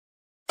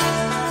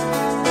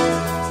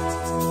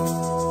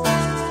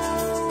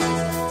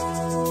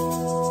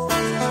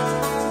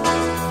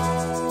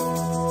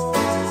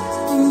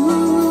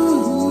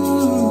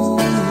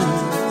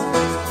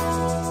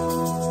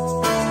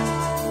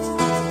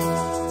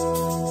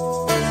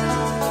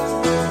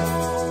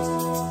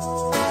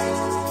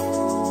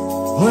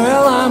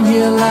I'm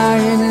here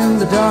lying in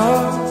the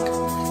dark,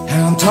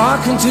 and I'm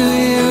talking to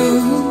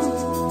you,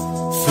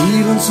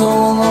 feeling so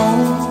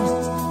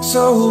alone,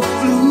 so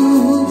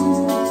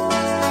blue.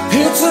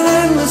 It's an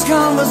endless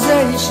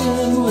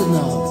conversation with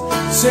no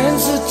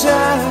sense of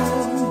time.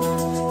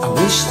 I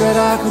wish that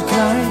I could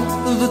climb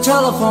through the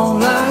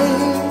telephone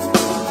line.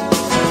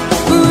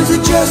 Or is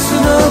it just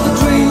another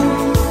dream,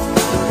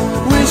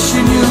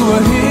 wishing you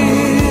were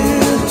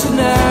here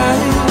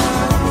tonight?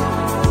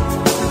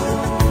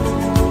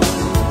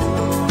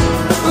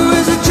 Or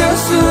is it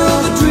just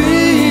another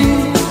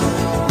dream,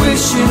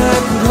 wishing I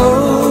could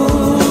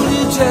hold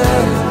you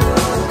tight?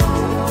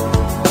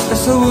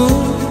 That's the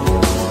rule.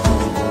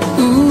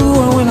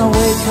 Ooh, and when I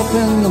wake up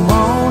in the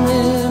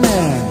morning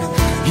and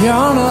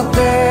you're not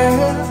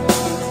there,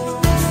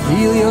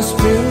 feel your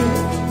spirit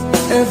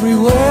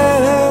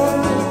everywhere.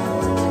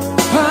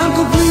 I'm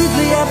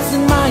completely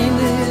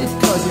absent-minded,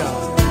 cause you're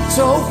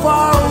so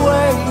far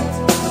away.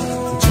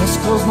 Just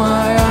close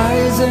my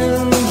eyes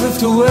and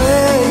drift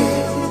away.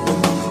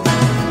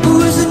 Or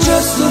is it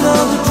just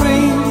another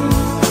dream,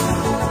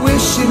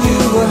 wishing you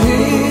were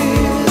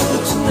here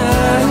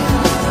tonight?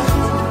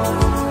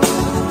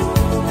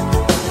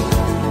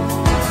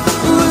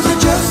 Or is it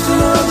just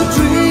another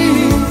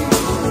dream,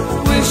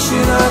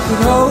 wishing I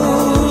could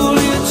hold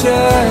you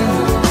tight?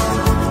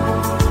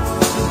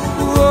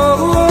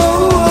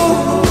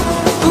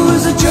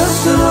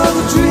 Just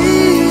another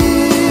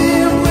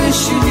dream,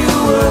 wishing you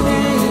were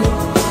here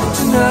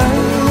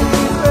tonight,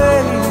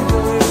 baby.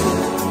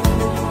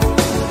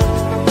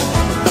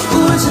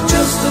 Or is it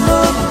just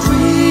another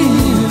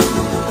dream,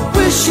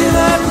 wishing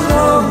I could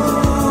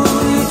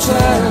hold you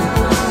tight?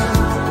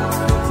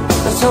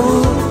 That's how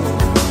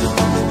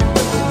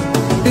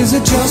is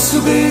it just a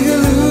big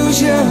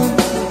illusion,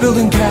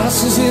 building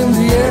castles in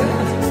the air?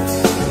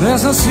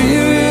 There's no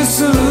serious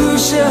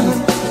solution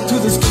to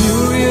this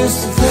curious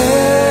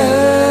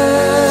affair.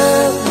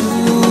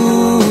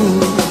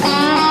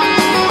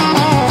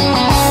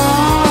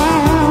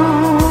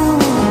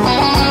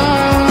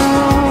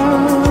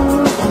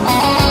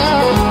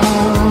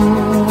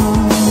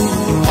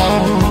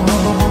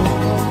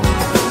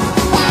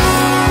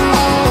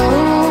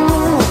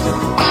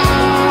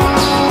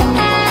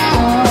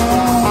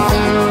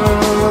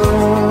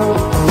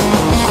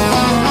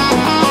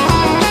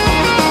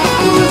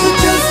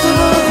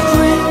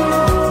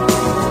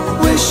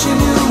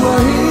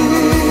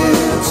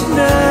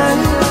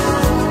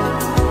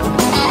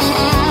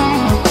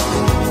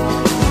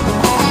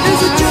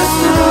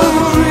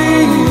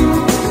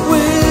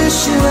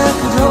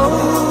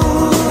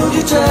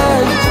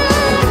 Time.